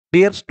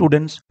Dear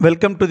students,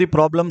 welcome to the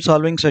problem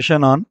solving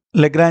session on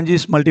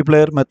Lagrange's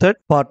multiplier method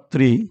part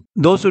 3.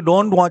 Those who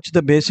don't watch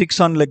the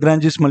basics on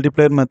Lagrange's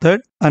multiplier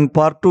method and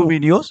part 2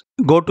 videos,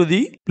 go to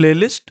the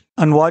playlist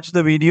and watch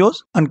the videos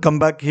and come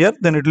back here,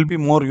 then it will be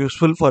more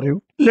useful for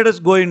you. Let us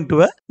go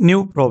into a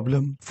new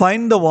problem.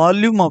 Find the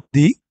volume of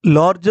the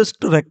largest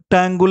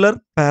rectangular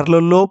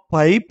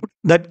parallelopipe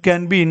that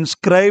can be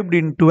inscribed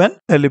into an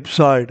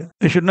ellipsoid.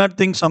 You should not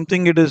think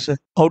something it is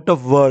out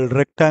of world,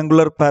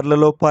 rectangular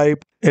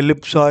parallelopipe,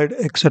 ellipsoid,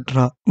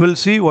 etc. We'll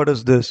see what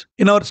is this.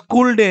 In our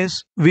school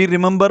days, we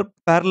remember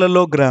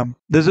parallelogram.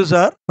 This is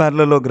our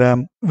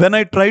parallelogram. When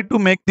I try to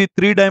make the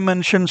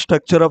three-dimension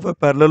structure of a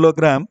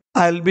parallelogram,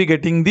 I'll be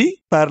getting the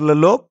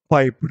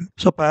parallelopiped.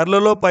 So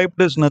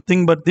parallelopiped is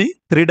nothing but the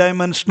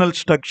three-dimensional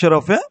structure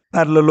of a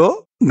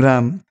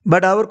parallelogram.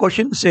 But our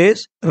question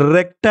says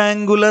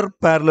rectangular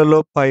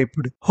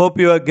parallelopiped. Hope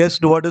you have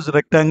guessed what is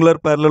rectangular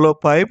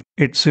parallelopipe.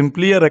 It's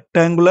simply a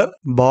rectangular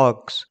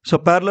box. So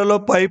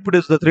parallelopiped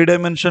is the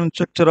three-dimensional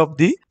structure of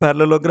the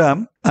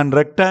parallelogram, and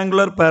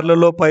rectangular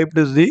parallelopiped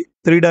is the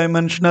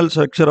three-dimensional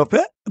structure of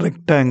a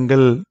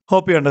rectangle.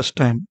 Hope you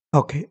understand.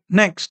 Okay,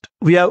 next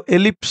we have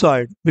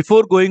ellipsoid.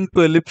 Before going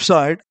to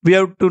ellipsoid, we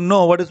have to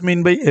know what is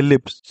meant by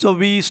ellipse. So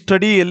we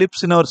study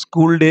ellipse in our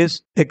school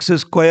days. X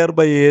square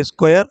by a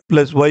square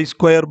plus y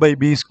square by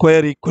b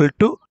square equal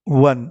to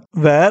 1,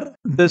 where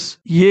this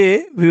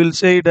a we will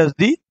say it as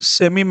the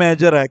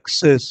semi-major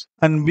axis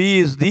and b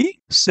is the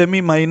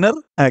semi-minor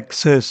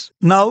axis.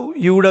 Now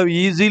you would have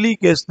easily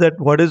guessed that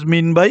what is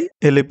meant by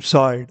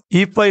ellipsoid.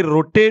 If I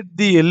rotate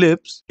the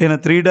ellipse in a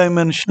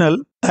three-dimensional,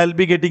 I'll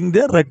be getting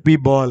the rugby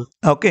ball.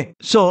 Okay,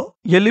 so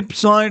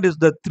ellipsoid is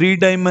the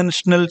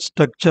three-dimensional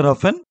structure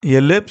of an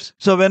ellipse.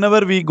 So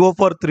whenever we go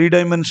for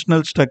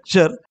three-dimensional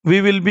structure,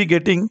 we will be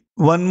getting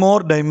one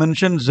more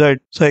dimension z.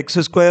 So x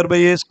square by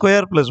a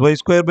square plus y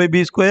square by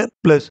b square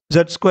plus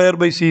z square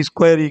by c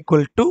square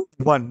equal to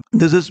 1.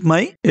 This is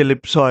my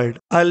ellipsoid.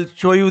 I'll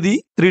show you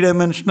the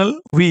three-dimensional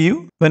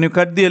view. When you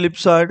cut the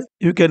ellipsoid,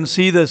 you can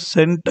see the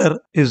center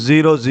is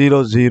 0,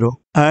 0, 0.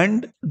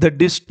 And the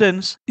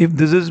distance, if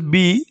this is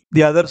b,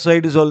 the other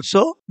side is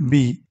also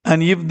b.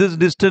 And if this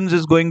distance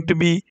is going to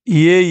be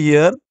a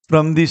here,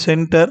 from the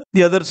center,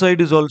 the other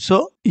side is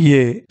also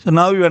a. So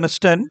now you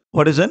understand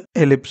what is an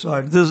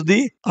ellipsoid. This is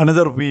the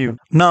another view.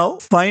 Now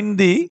find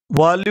the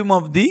volume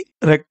of the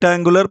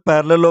rectangular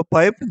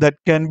parallelopipe that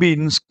can be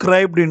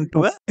inscribed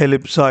into a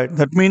ellipsoid.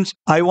 That means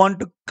I want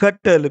to cut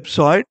a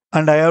ellipsoid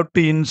and I have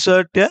to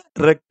insert a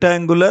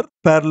rectangular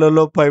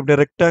parallelopipe, a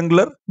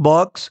rectangular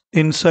box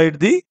inside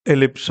the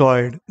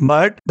ellipsoid.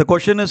 But the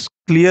question is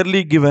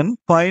clearly given.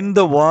 Find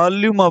the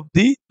volume of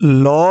the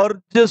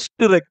largest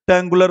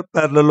rectangular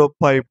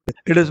parallelopipe.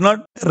 It is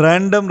not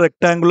random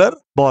rectangular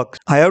box.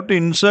 I have to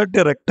insert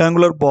a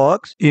rectangular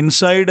box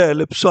inside a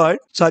ellipsoid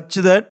such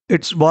that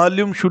its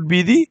volume should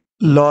be the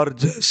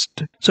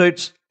largest. So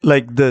it's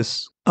like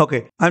this.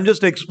 Okay, I'm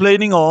just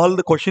explaining all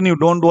the question. You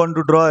don't want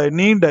to draw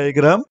any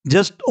diagram.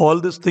 Just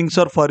all these things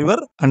are for your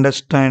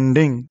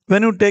understanding.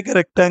 When you take a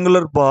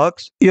rectangular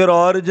box, your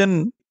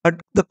origin at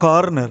the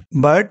corner,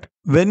 but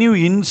when you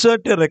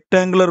insert a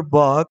rectangular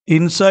box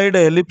inside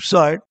a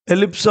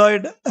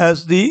ellipsoid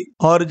has the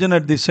origin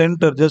at the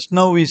center. Just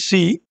now we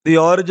see the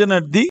origin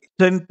at the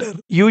center.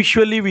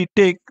 Usually we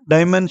take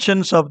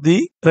dimensions of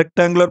the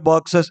rectangular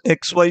box as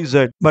x, y,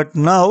 z. But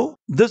now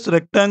this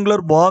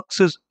rectangular box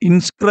is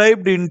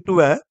inscribed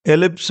into a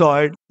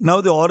ellipsoid.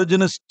 Now the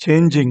origin is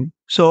changing.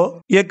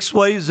 So x,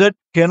 y, z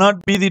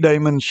cannot be the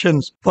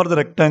dimensions for the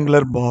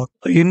rectangular box.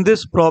 In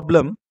this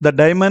problem, the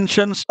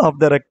dimensions of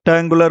the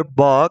rectangular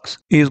box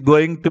is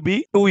going to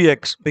be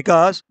 2x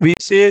because we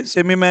say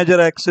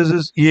semi-major axis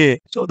is a.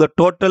 So the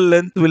total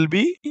length will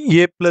be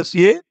a plus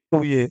a,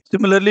 2a.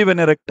 Similarly, when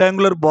a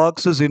rectangular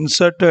box is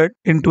inserted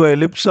into an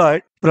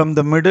ellipsoid, from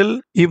the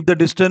middle, if the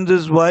distance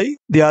is y,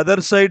 the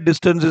other side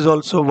distance is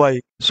also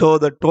y. So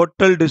the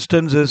total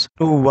distance is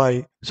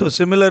 2y. So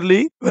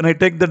similarly, when I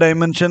take the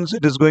dimensions,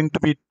 it is going to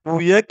be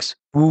 2x,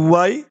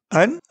 2y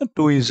and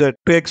 2z.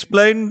 To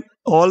explain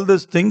all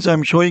these things, I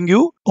am showing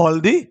you all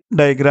the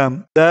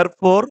diagram.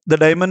 Therefore, the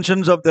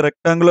dimensions of the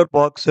rectangular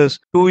box is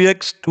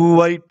 2x,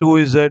 2y,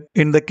 2z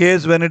in the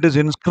case when it is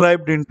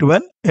inscribed into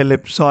an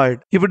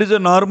ellipsoid. If it is a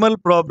normal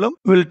problem,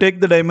 we will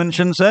take the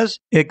dimensions as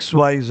x,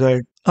 y,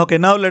 z. Okay,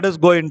 now let us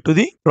go into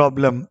the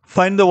problem.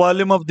 Find the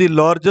volume of the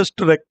largest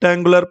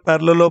rectangular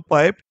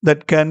parallelopipe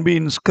that can be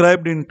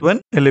inscribed into an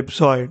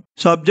ellipsoid.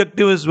 So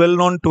objective is well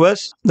known to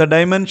us. The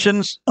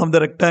dimensions of the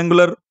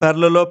rectangular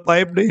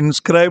parallelopipe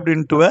inscribed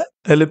into a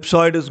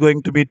ellipsoid is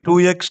going to be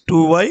 2x,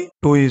 2y,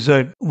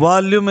 2z.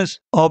 Volume is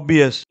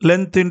obvious.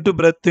 Length into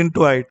breadth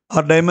into height.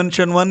 Or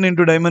dimension 1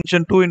 into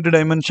dimension 2 into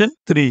dimension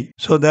 3.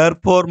 So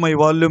therefore my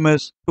volume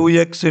is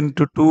 2x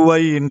into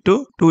 2y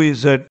into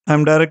 2z. I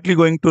am directly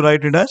going to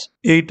write it as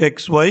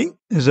 8xy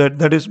z.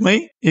 That is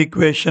my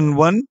equation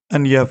 1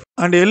 and f.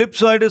 And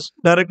ellipsoid is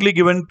directly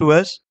given to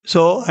us.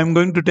 So I'm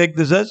going to take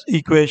this as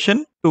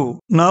equation 2.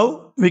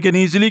 Now we can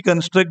easily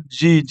construct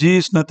g. G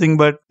is nothing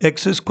but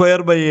x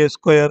square by a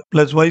square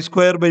plus y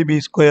square by b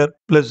square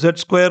plus z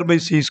square by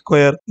c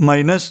square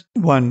minus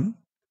 1.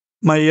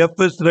 My f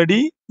is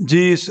ready,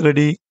 g is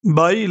ready.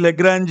 By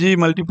Lagrange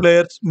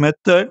multipliers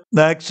method,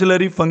 the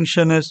auxiliary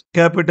function is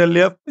capital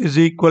F is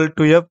equal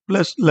to f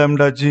plus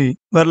lambda g,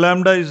 where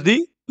lambda is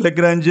the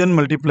Lagrangian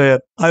multiplier.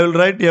 I will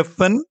write f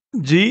and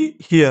g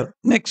here.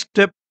 Next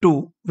step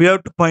 2, we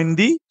have to find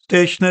the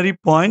stationary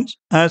points.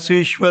 As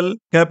usual,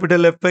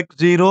 capital Fx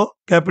 0,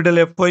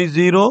 capital Fy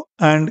 0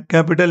 and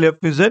capital F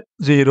is at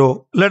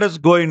 0. Let us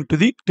go into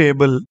the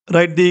table.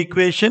 Write the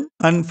equation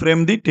and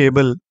frame the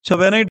table. So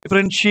when I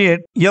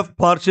differentiate f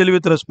partially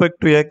with respect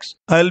to x,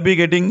 I will be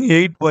getting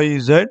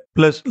 8yz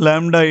plus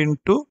lambda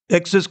into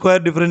x square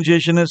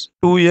differentiation is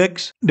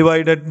 2x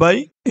divided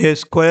by a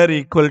square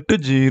equal to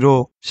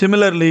 0.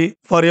 Similarly,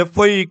 for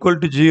fy equal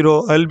to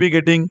 0, I will be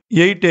getting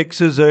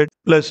 8xz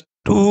plus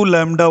 2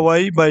 lambda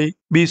y by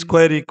b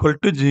square equal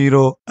to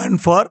 0,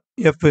 and for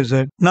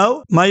fz.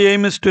 Now my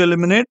aim is to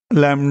eliminate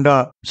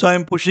lambda. So I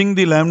am pushing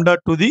the lambda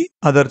to the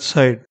other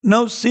side.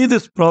 Now see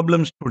this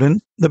problem,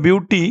 students. The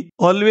beauty,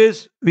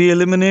 always we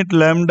eliminate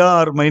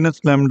lambda or minus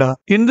lambda.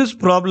 In this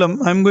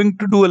problem, I am going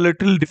to do a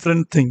little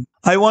different thing.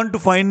 I want to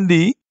find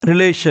the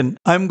relation.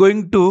 I am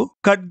going to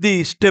cut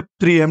the step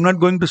 3. I am not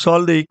going to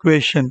solve the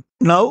equation.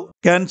 Now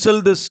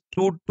cancel this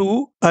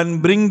 2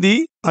 and bring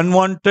the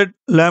unwanted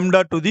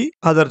lambda to the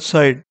other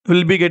side. We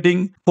will be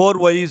getting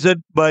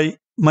 4yz by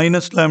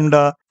minus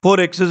lambda,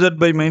 4xz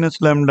by minus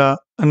lambda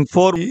and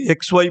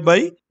 4xy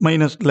by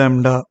minus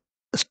lambda.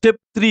 Step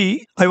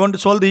 3, I want to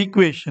solve the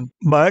equation.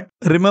 But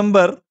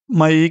remember,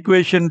 my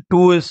equation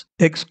 2 is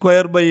x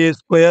square by a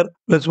square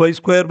plus y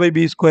square by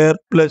b square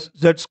plus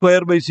z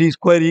square by c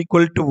square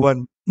equal to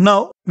 1.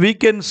 Now we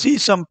can see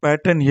some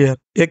pattern here.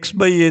 X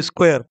by a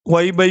square,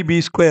 y by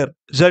b square,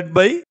 z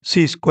by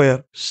c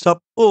square.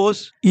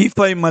 Suppose if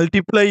I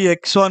multiply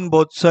x on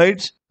both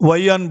sides,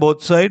 y on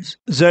both sides,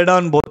 z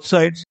on both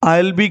sides,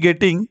 I'll be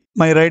getting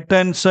my right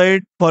hand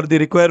side for the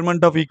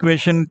requirement of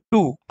equation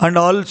 2. And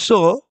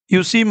also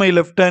you see my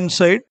left hand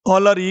side,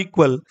 all are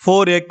equal,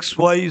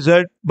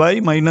 4xyz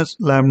by minus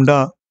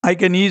lambda. I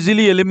can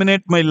easily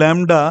eliminate my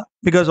lambda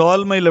because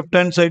all my left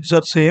hand sides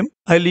are same.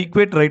 I'll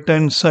equate right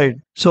hand side.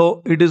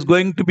 So it is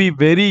going to be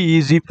very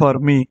easy for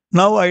me.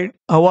 Now I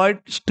avoid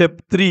step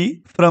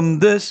 3. From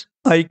this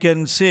I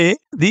can say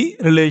the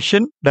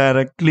relation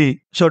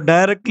directly. So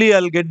directly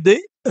I'll get the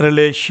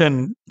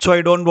relation. So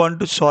I don't want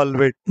to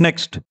solve it.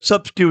 Next,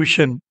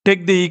 substitution.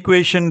 Take the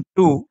equation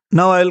 2.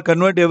 Now I'll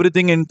convert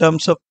everything in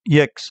terms of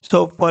x.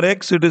 So for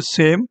x it is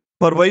same.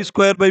 For y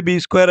square by b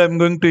square, I am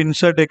going to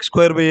insert x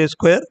square by a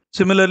square.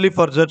 Similarly,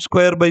 for z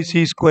square by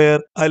c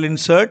square, I'll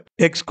insert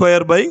x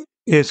square by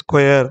a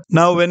square.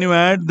 Now, when you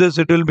add this,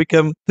 it will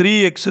become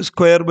 3x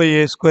square by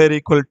a square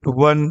equal to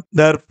 1.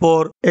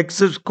 Therefore, x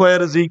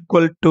square is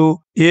equal to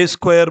a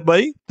square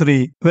by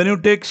 3. When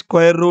you take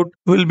square root,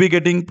 we will be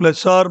getting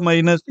plus or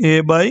minus a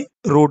by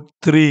root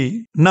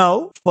 3.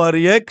 Now, for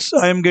x,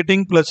 I am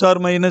getting plus or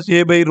minus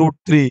a by root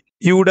 3.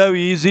 You would have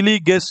easily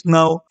guessed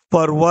now.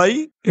 For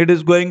y, it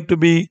is going to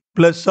be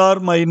plus or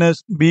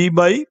minus b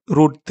by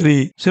root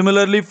 3.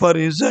 Similarly, for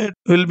z,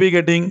 we will be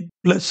getting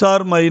plus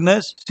or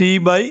minus c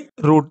by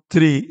root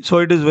 3. So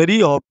it is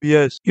very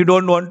obvious. You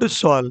don't want to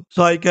solve.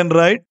 So I can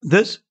write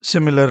this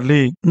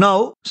similarly.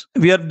 Now,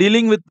 we are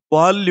dealing with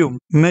volume,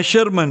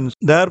 measurements.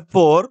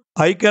 Therefore,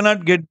 I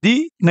cannot get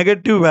the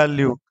negative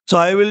value. So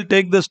I will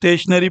take the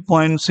stationary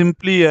point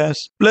simply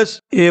as plus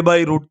a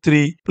by root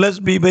 3 plus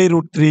b by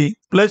root 3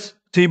 plus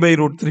c by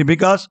root 3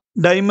 because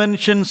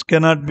dimensions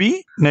cannot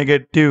be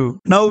negative.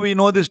 Now we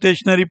know the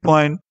stationary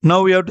point.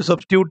 Now we have to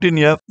substitute in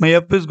f. My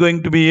f is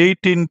going to be 8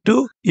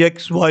 into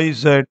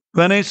xyz.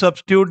 When I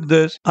substitute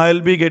this, I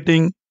will be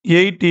getting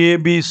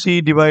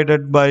 8abc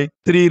divided by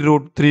 3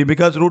 root 3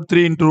 because root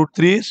 3 into root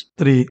 3 is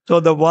 3.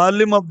 So the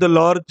volume of the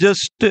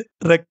largest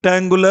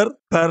rectangular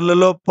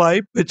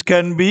parallelopipe which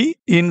can be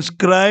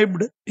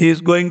inscribed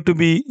is going to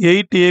be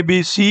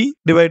 8abc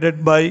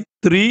divided by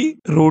 3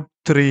 root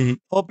 3.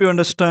 Hope you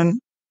understand.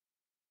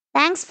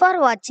 Thanks for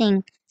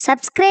watching.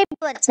 Subscribe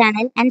to our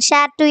channel and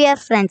share to your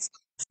friends.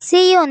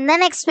 See you in the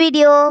next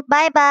video.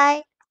 Bye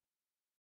bye.